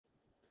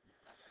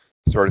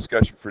So our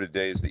discussion for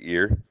today is the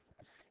ear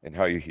and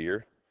how you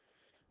hear,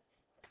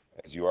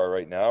 as you are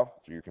right now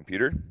through your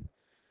computer,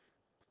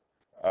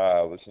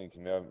 listening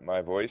to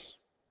my voice,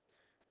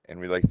 and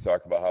we'd like to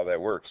talk about how that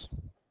works.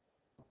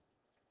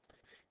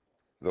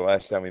 The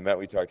last time we met,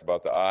 we talked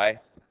about the eye.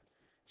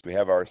 So we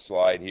have our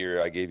slide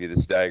here. I gave you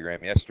this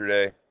diagram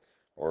yesterday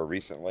or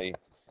recently,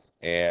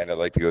 and I'd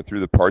like to go through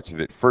the parts of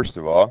it. First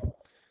of all,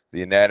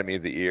 the anatomy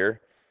of the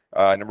ear.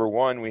 Number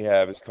one we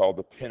have is called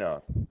the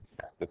pinna.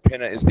 The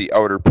pinna is the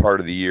outer part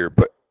of the ear,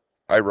 but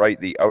I write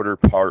the outer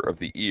part of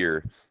the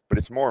ear, but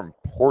it's more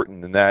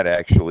important than that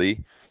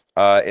actually.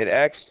 It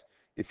acts,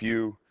 if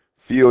you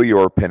feel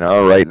your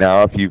pinna right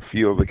now, if you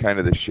feel the kind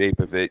of the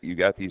shape of it, you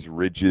got these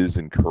ridges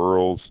and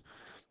curls,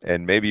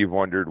 and maybe you've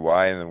wondered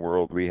why in the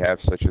world we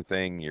have such a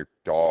thing. Your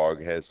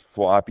dog has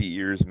floppy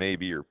ears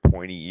maybe, or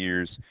pointy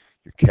ears.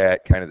 Your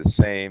cat kind of the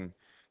same.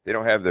 They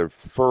don't have the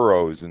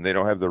furrows and they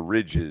don't have the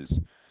ridges.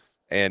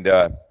 And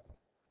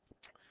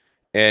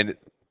and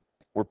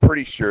we're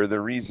pretty sure the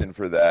reason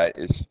for that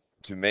is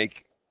to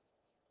make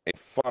a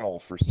funnel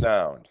for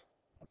sound.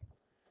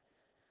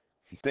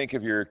 If you think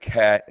of your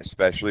cat,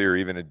 especially, or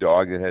even a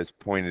dog that has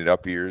pointed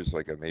up ears,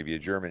 like maybe a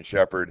German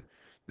Shepherd,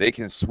 they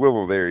can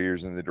swivel their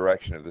ears in the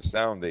direction of the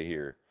sound they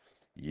hear.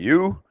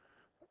 You,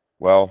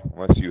 well,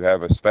 unless you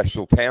have a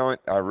special talent,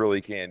 I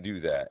really can't do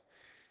that.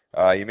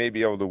 You may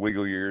be able to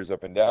wiggle your ears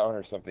up and down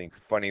or something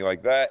funny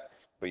like that,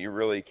 but you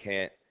really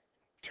can't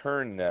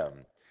turn them.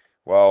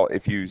 Well,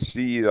 if you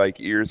see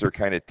like ears are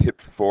kind of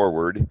tipped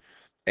forward,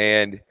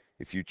 and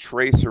if you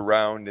trace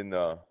around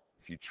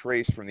if you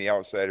trace from the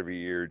outside of your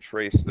ear,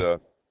 trace the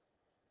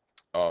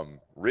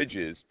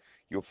ridges,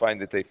 you'll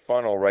find that they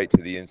funnel right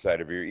to the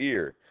inside of your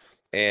ear.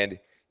 And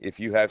if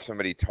you have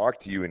somebody talk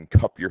to you and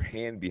cup your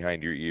hand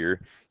behind your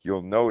ear,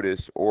 you'll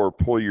notice, or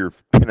pull your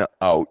pinna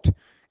out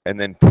and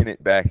then pin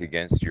it back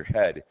against your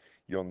head,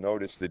 you'll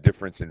notice the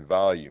difference in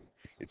volume.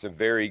 It's a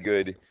very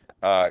good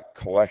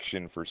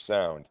collection for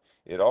sound.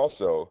 It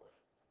also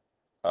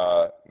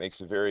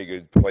makes a very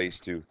good place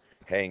to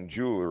hang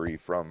jewelry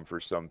from for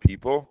some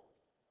people.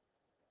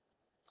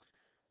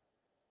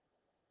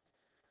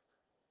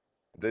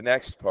 The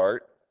next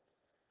part,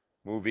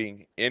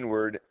 moving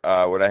inward,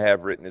 what I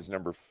have written is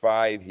number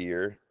 5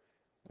 here.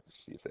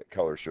 Let's see if that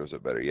color shows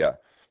up better. Yeah.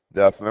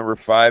 The number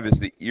 5 is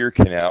the ear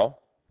canal.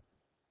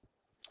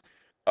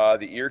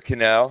 The ear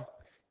canal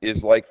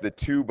is like the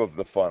tube of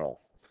the funnel,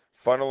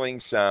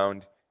 funneling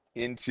sound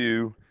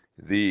into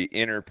the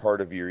inner part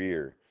of your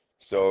ear.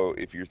 So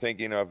if you're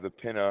thinking of the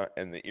pinna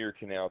and the ear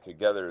canal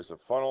together as a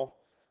funnel,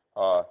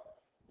 uh,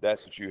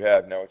 that's what you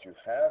have. Now what you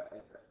have in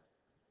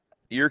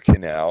the ear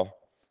canal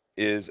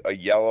is a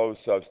yellow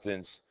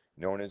substance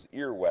known as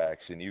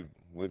earwax, and you've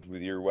lived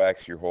with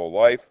earwax your whole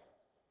life.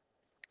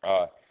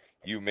 Uh,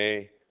 you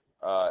may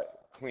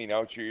clean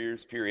out your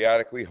ears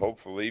periodically,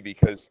 hopefully,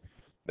 because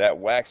that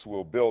wax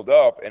will build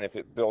up, and if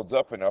it builds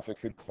up enough, it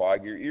could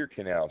clog your ear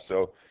canal.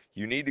 So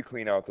you need to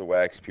clean out the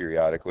wax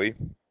periodically.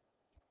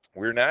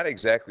 We're not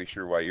exactly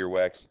sure why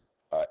earwax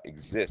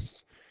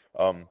exists.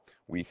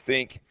 We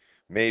think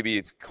maybe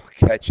it's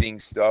catching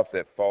stuff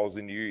that falls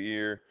into your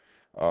ear,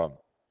 um,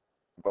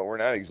 but we're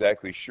not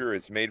exactly sure.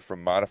 It's made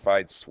from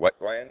modified sweat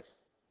glands.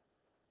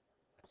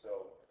 So,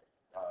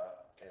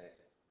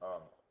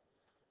 and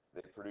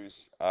they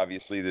produce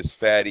obviously this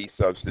fatty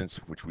substance,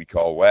 which we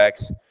call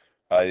wax.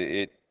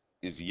 It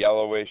is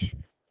yellowish.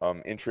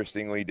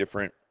 Interestingly,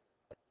 different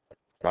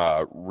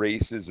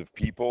races of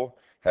people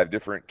have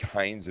different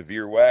kinds of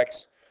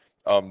earwax,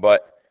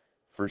 but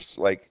for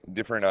like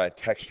different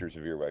textures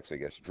of earwax, I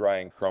guess, dry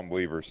and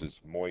crumbly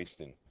versus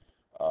moist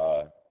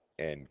uh,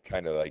 and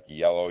kind of like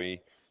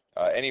yellowy.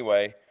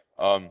 Anyway,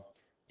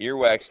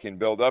 earwax can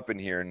build up in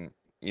here, and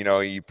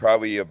you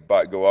probably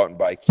go out and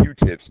buy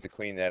Q-tips to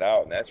clean that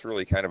out, and that's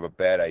really kind of a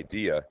bad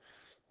idea.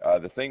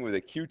 The thing with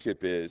a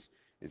Q-tip is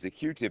a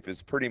Q-tip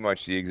is pretty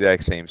much the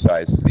exact same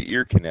size as the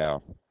ear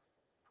canal.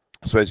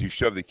 So as you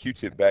shove the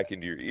Q-tip back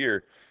into your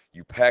ear,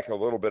 you pack a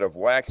little bit of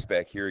wax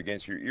back here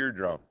against your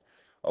eardrum,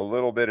 a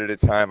little bit at a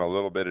time, a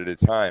little bit at a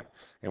time.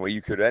 And what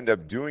you could end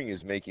up doing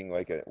is making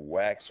like a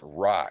wax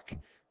rock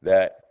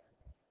that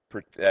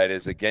that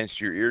is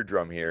against your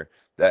eardrum here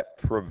that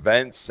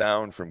prevents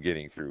sound from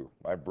getting through.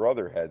 My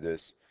brother had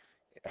this.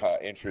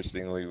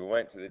 Interestingly, we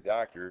went to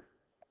the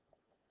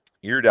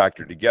ear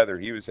doctor together.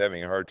 He was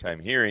having a hard time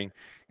hearing,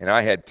 and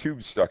I had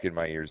tubes stuck in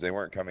my ears. They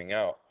weren't coming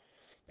out.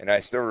 And I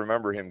still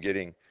remember him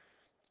getting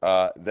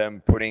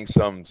them putting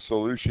some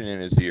solution in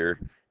his ear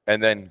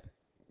and then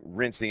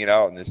rinsing it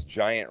out, and this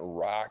giant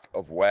rock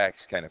of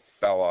wax kind of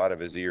fell out of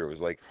his ear. It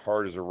was like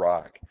hard as a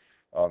rock.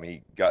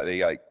 They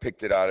like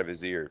picked it out of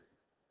his ear,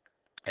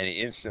 and he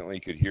instantly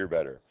could hear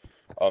better.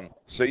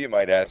 So you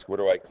might ask, what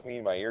do I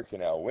clean my ear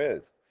canal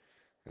with?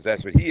 Because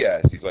that's what he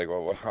asked. He's like,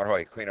 well, how do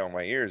I clean out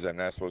my ears? I'm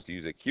not supposed to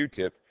use a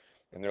Q-tip.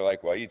 And they're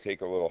like, well, you take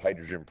a little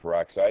hydrogen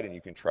peroxide, and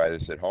you can try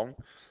this at home.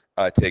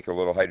 Take a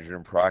little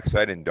hydrogen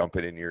peroxide and dump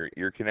it in your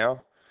ear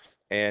canal,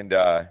 and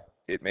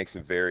it makes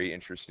a very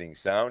interesting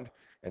sound.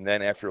 And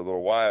then after a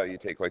little while, you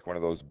take like one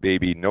of those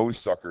baby nose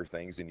sucker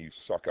things, and you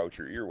suck out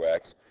your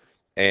earwax,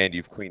 and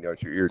you've cleaned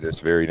out your ear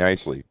disc very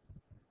nicely.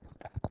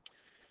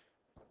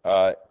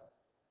 Uh,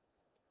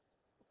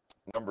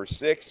 Number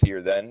 6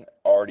 here then,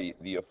 already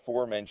the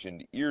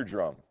aforementioned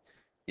eardrum.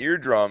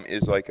 Eardrum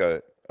is like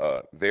a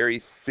very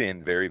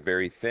thin,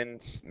 very thin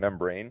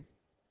membrane,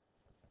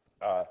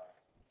 uh,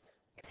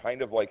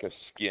 kind of like a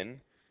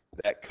skin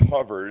that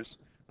covers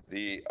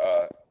the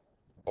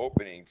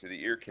opening to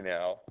the ear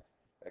canal,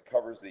 that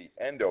covers the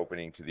end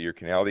opening to the ear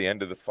canal, the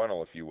end of the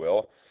funnel, if you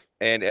will.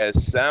 And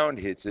as sound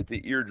hits it,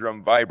 the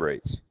eardrum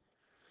vibrates.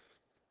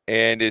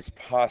 And it's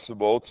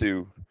possible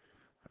to,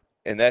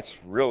 and that's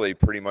really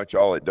pretty much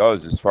all it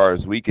does as far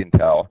as we can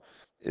tell,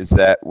 is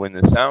that when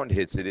the sound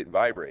hits it, it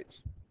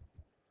vibrates.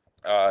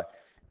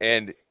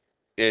 And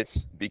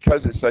it's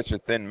because it's such a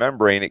thin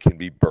membrane, it can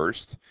be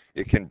burst,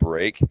 it can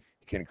break,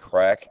 it can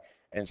crack.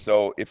 And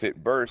so if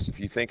it bursts, if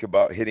you think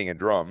about hitting a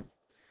drum,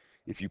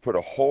 if you put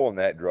a hole in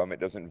that drum, it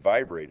doesn't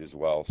vibrate as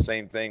well.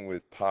 Same thing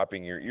with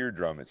popping your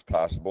eardrum. It's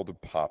possible to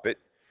pop it,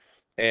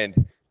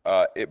 and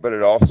but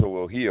it also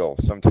will heal.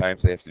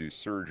 Sometimes they have to do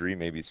surgery,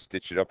 maybe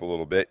stitch it up a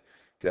little bit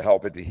to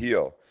help it to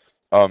heal.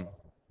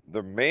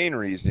 The main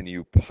reason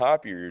you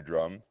pop your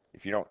eardrum,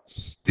 if you don't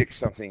stick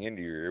something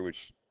into your ear,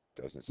 which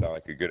doesn't sound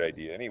like a good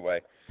idea anyway,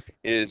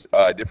 is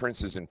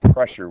differences in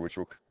pressure, which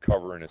we'll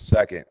cover in a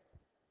second.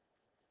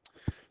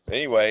 But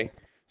anyway,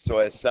 so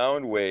as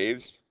sound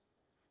waves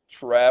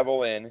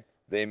travel in,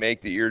 they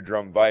make the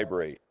eardrum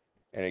vibrate.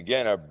 And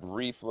again, a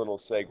brief little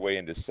segue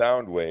into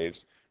sound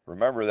waves.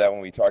 Remember that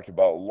when we talked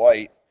about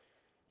light,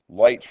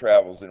 light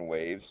travels in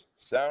waves,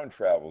 sound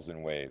travels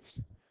in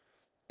waves.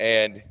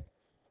 And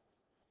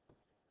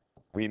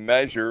we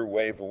measure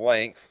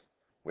wavelength.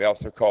 We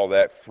also call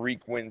that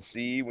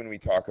frequency when we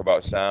talk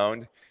about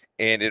sound.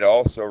 And it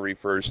also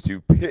refers to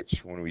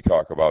pitch when we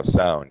talk about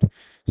sound.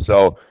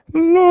 So,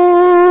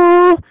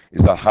 la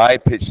is a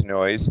high-pitched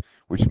noise,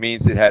 which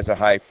means it has a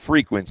high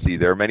frequency.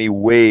 There are many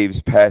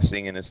waves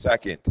passing in a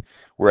second,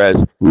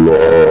 whereas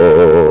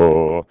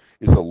la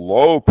is a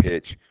low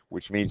pitch,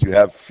 which means you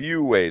have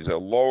few waves, a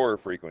lower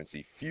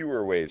frequency,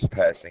 fewer waves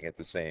passing at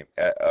the same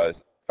at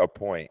a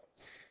point.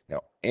 Now,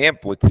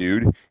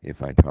 amplitude,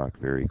 if I talk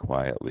very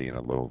quietly in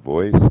a low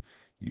voice,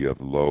 you have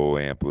low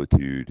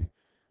amplitude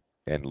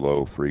and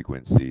low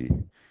frequency.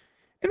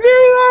 And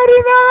very loud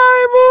and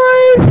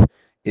high voice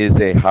is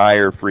a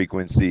higher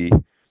frequency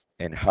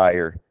and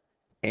higher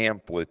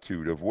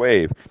amplitude of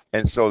wave.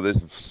 And so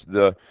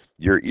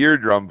your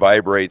eardrum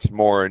vibrates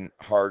more and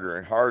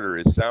harder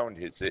as sound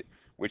hits it,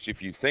 which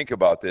if you think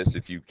about this,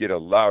 if you get a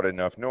loud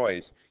enough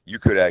noise, you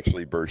could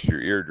actually burst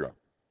your eardrum.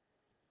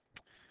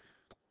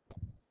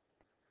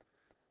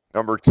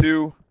 Number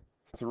 2,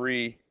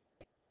 3,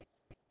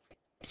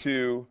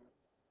 2,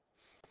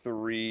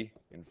 3,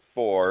 and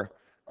 4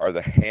 are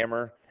the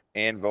hammer,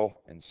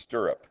 anvil, and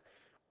stirrup,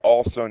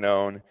 also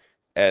known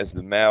as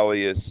the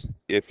malleus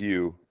if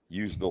you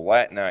use the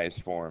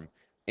Latinized form,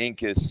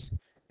 incus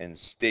and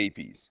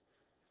stapes.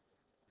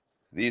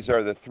 These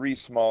are the 3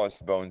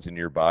 smallest bones in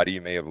your body.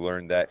 You may have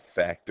learned that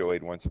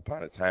factoid once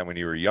upon a time when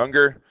you were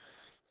younger.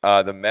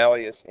 The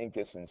malleus,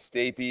 incus, and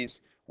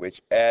stapes,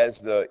 which as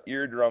the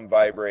eardrum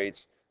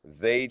vibrates,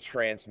 they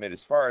transmit,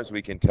 as far as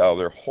we can tell,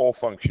 their whole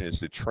function is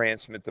to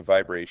transmit the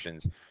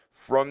vibrations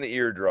from the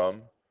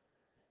eardrum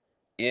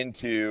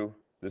into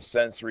the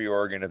sensory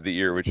organ of the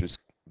ear, which is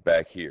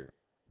back here.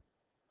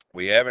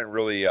 We haven't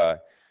really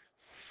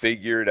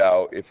figured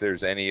out if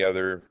there's any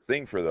other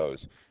thing for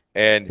those,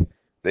 and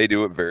they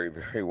do it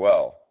very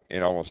well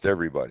in almost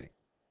everybody.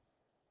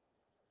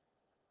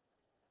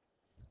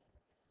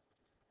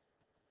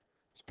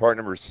 It's part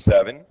number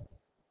 7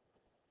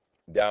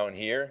 down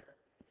here,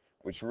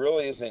 which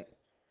really isn't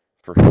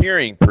for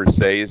hearing per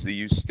se, is the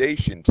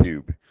eustachian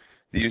tube.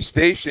 The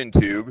eustachian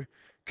tube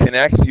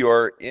connects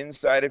your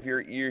inside of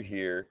your ear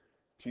here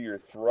to your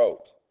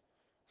throat.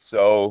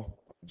 So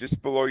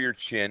just below your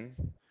chin,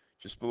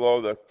 just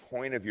below the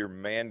point of your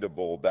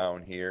mandible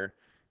down here,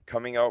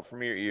 coming out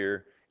from your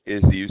ear,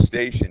 is the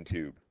eustachian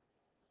tube.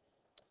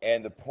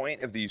 And the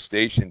point of the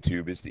eustachian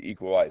tube is to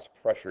equalize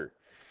pressure.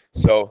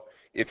 So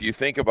if you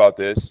think about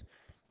this,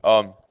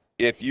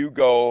 if you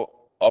go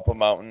up a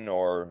mountain,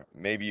 or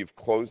maybe you've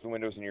closed the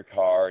windows in your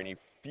car and you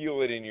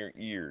feel it in your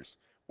ears,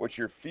 what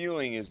you're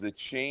feeling is the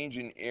change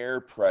in air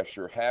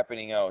pressure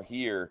happening out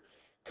here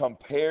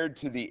compared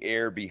to the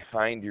air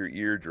behind your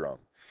eardrum.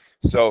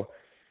 So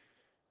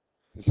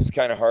this is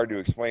kind of hard to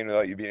explain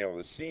without you being able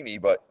to see me,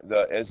 but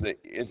as the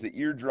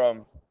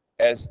eardrum,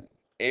 as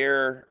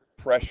air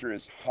pressure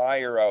is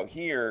higher out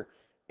here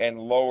and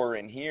lower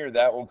in here,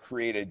 that will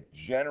create a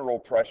general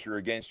pressure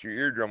against your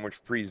eardrum,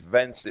 which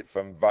prevents it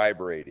from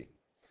vibrating.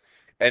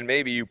 And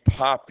maybe you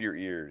pop your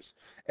ears,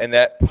 and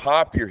that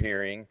pop you're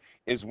hearing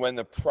is when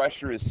the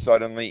pressure is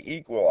suddenly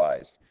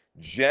equalized,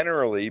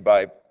 generally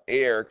by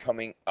air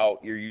coming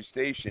out your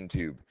eustachian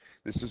tube.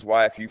 This is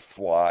why if you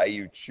fly,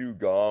 you chew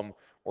gum,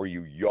 or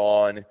you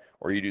yawn,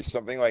 or you do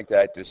something like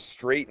that to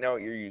straighten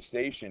out your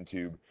eustachian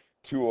tube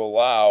to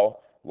allow,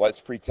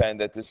 let's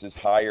pretend that this is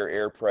higher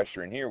air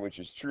pressure in here, which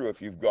is true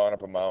if you've gone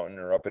up a mountain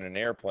or up in an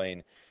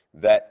airplane,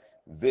 that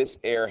this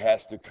air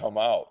has to come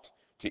out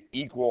to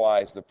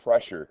equalize the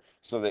pressure,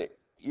 so the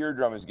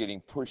eardrum is getting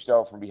pushed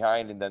out from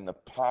behind, and then the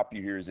pop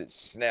you hear is it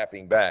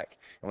snapping back.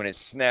 And when it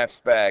snaps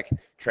back,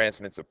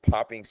 transmits a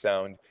popping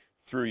sound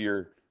through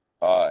your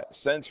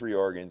sensory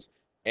organs,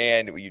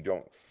 and you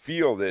don't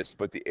feel this,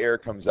 but the air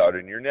comes out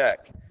in your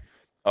neck.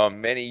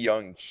 Many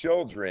young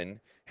children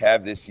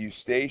have this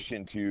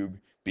eustachian tube,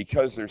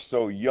 because they're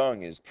so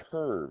young, is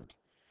curved.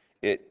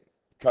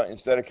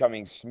 Instead of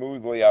coming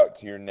smoothly out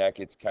to your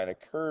neck, it's kind of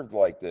curved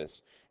like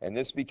this. And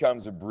this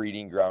becomes a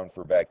breeding ground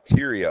for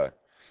bacteria,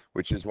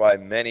 which is why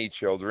many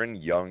children,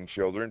 young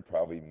children,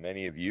 probably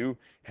many of you,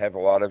 have a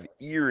lot of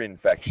ear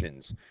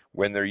infections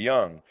when they're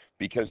young,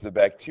 because the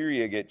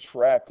bacteria get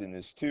trapped in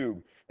this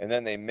tube, and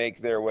then they make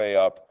their way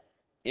up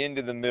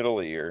into the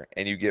middle ear,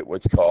 and you get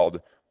what's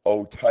called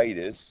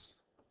otitis.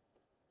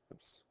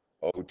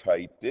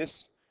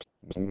 Otitis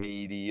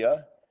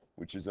media,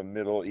 which is a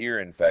middle ear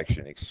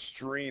infection,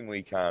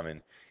 extremely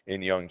common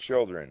in young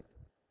children.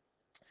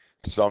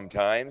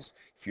 Sometimes,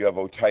 if you have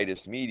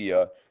otitis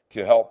media,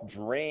 to help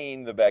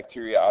drain the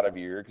bacteria out of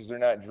your ear, because they're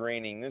not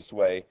draining this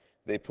way,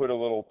 they put a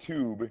little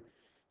tube,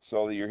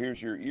 so that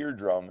here's your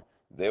eardrum,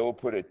 they will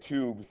put a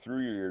tube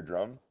through your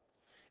eardrum,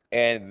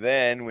 and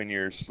then when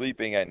you're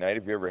sleeping at night,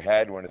 if you ever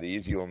had one of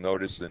these, you'll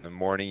notice in the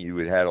morning you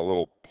would have a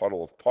little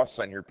puddle of pus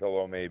on your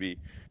pillow maybe,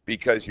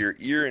 because your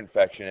ear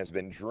infection has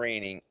been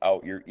draining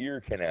out your ear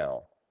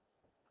canal.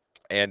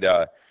 And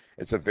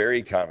it's a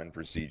very common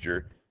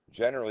procedure.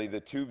 Generally, the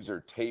tubes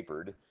are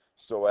tapered,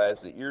 so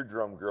as the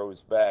eardrum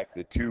grows back,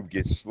 the tube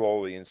gets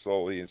slowly and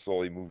slowly and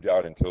slowly moved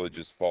out until it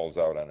just falls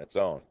out on its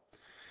own.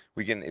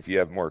 We can, if you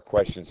have more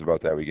questions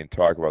about that, we can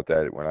talk about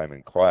that when I'm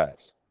in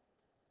class.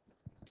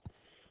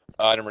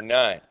 Number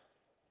 9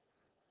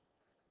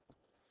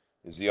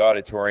 is the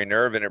auditory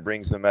nerve, and it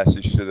brings the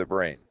message to the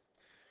brain.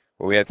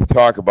 What we have to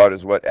talk about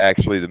is what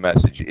actually the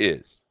message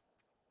is.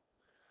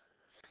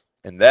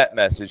 And that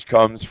message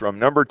comes from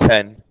number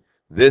 10,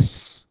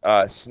 this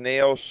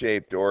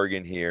snail-shaped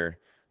organ here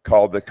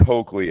called the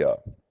cochlea.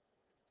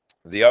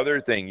 The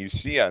other thing you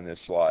see on this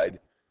slide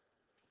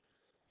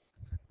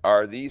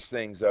are these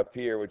things up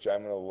here, which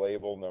I'm going to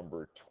label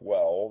number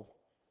 12.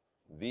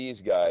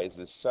 These guys,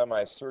 the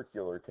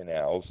semicircular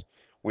canals,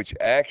 which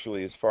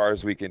actually, as far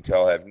as we can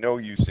tell, have no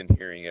use in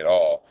hearing at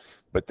all,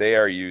 but they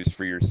are used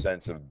for your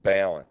sense of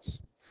balance.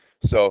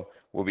 So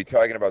we'll be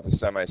talking about the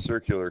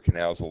semicircular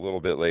canals a little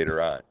bit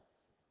later on.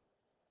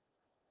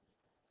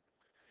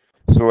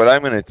 So what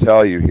I'm going to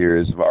tell you here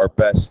is our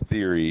best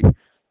theory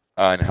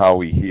on how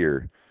we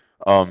hear.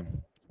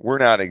 We're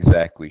not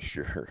exactly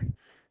sure,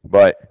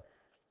 but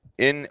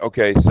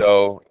okay,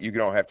 so you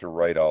don't have to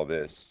write all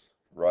this,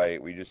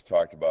 right? We just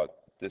talked about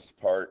this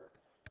part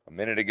a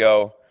minute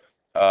ago.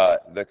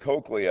 The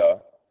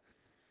cochlea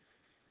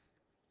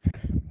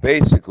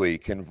basically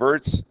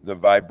converts the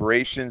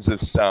vibrations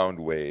of sound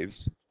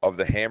waves of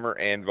the hammer,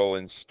 anvil,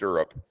 and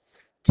stirrup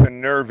to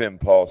nerve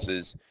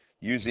impulses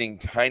using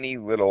tiny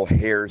little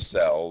hair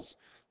cells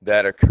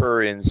that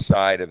occur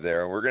inside of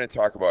there. And we're going to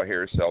talk about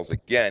hair cells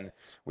again.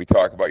 We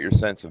talk about your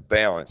sense of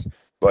balance.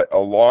 But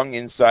along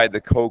inside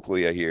the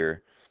cochlea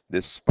here,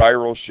 this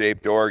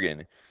spiral-shaped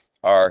organ,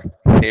 are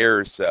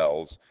hair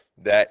cells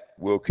that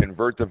will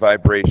convert the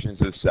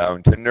vibrations of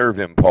sound to nerve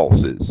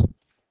impulses.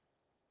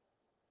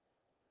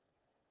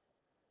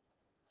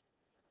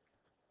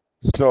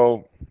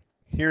 So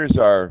here's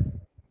our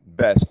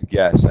best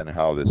guess on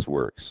how this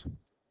works.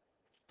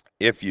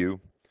 If you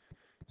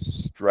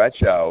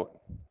stretch out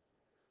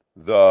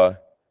the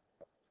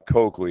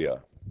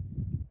cochlea,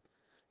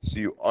 so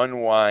you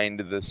unwind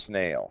the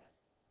snail.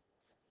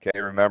 Okay,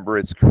 remember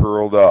it's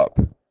curled up.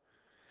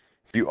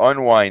 If you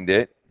unwind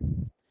it,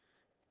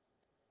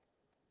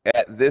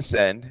 at this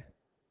end,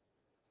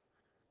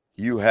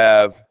 you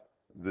have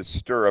the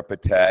stirrup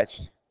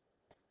attached.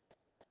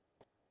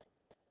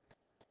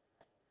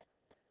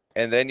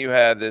 And then you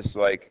have this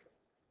like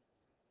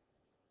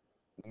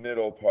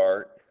middle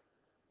part.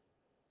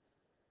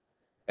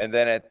 And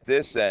then at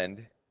this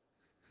end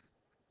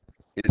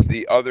is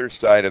the other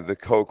side of the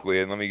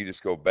cochlea. And let me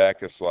just go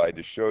back a slide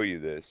to show you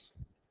this.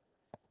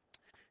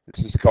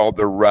 This is called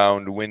the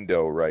round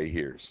window right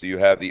here. So you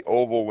have the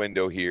oval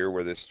window here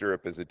where the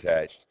stirrup is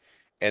attached,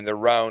 and the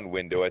round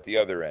window at the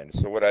other end.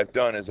 So what I've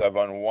done is I've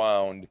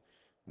unwound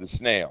the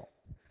snail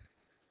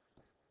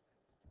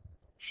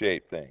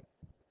shape thing.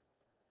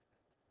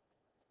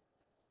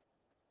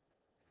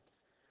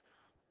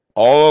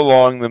 All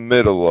along the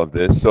middle of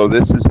this, so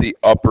this is the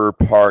upper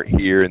part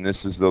here, and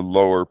this is the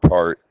lower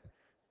part.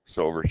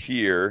 So over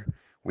here,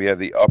 we have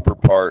the upper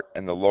part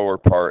and the lower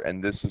part,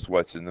 and this is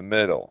what's in the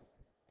middle.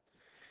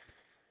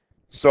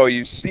 So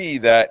you see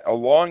that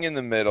along in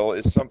the middle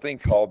is something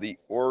called the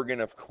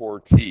organ of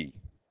Corti.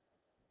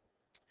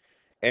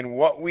 And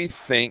what we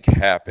think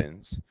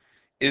happens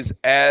is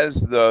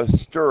as the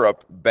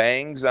stirrup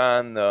bangs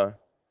on the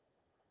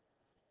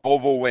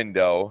oval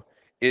window,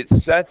 it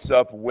sets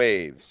up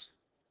waves.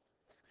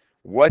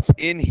 What's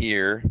in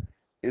here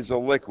is a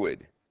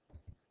liquid.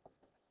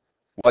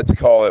 Let's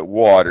call it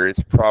water.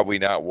 It's probably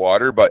not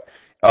water, but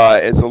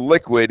as a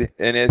liquid,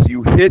 and as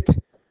you hit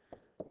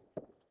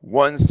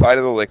one side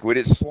of the liquid,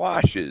 it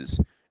sloshes,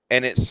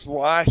 and it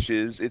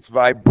sloshes. Its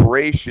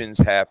vibrations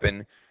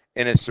happen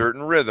in a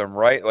certain rhythm,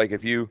 right? Like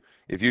if you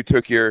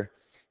took your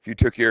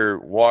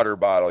water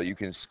bottle, you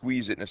can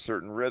squeeze it in a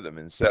certain rhythm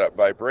and set up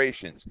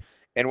vibrations.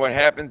 And what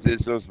happens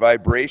is those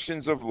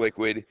vibrations of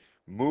liquid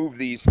move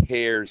these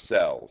hair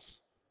cells.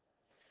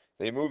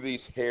 They move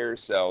these hair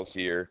cells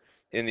here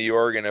in the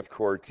organ of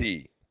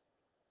Corti.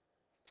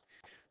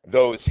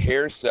 Those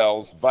hair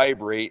cells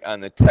vibrate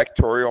on the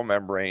tectorial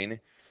membrane,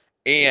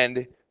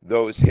 and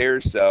those hair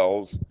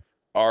cells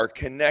are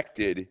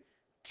connected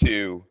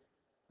to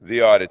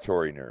the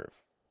auditory nerve.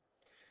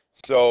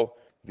 So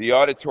the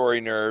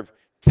auditory nerve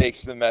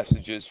takes the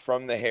messages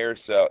from the hair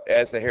cell.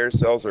 As the hair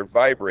cells are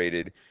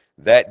vibrated,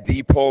 that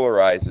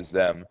depolarizes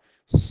them,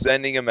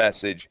 sending a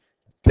message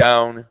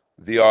down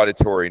the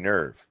auditory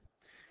nerve.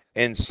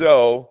 And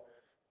so,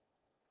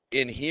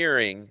 in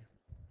hearing,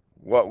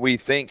 what we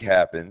think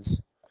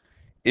happens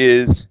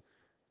is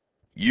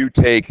you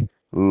take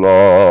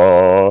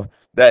la,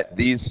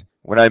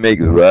 when I make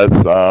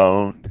the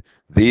sound,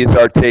 these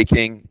are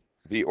taking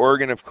the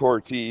organ of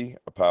Corti,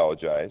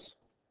 apologize.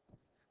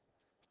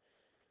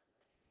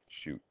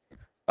 Shoot.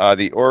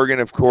 The organ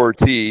of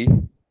Corti,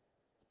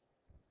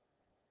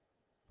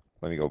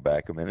 let me go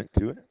back a minute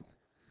to it.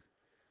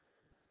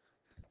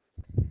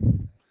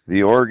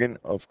 The organ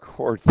of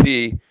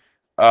Corti,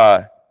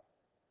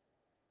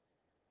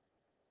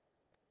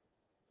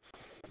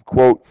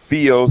 quote,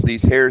 feels,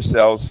 these hair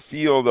cells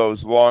feel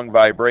those long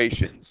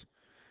vibrations.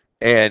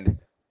 And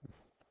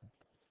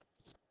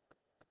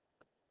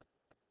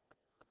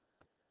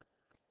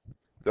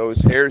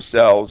those hair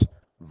cells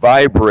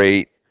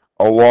vibrate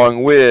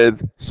along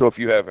with, so if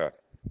you have a,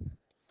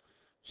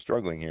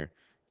 struggling here,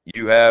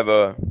 you have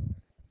a,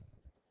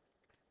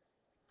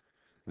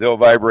 they'll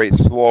vibrate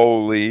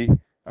slowly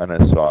on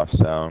a soft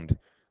sound.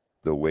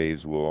 The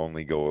waves will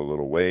only go a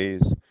little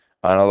ways.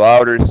 On a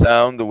louder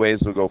sound, the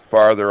waves will go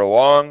farther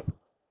along,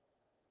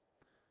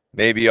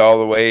 maybe all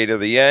the way to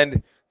the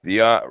end. The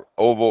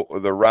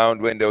the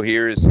round window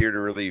here is here to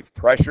relieve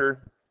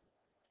pressure,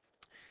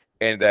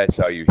 and that's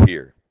how you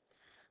hear.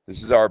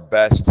 This is our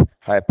best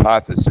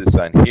hypothesis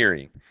on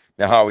hearing.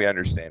 Now, how we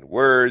understand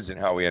words and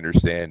how we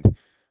understand,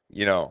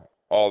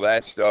 all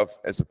that stuff,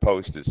 as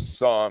opposed to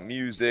song,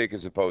 music,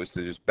 as opposed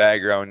to just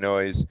background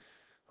noise,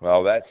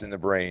 well, that's in the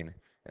brain,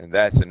 and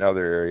that's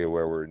another area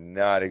where we're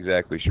not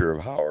exactly sure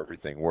of how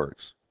everything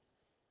works.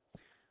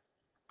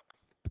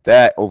 But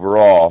that,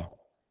 overall,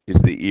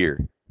 is the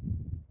ear.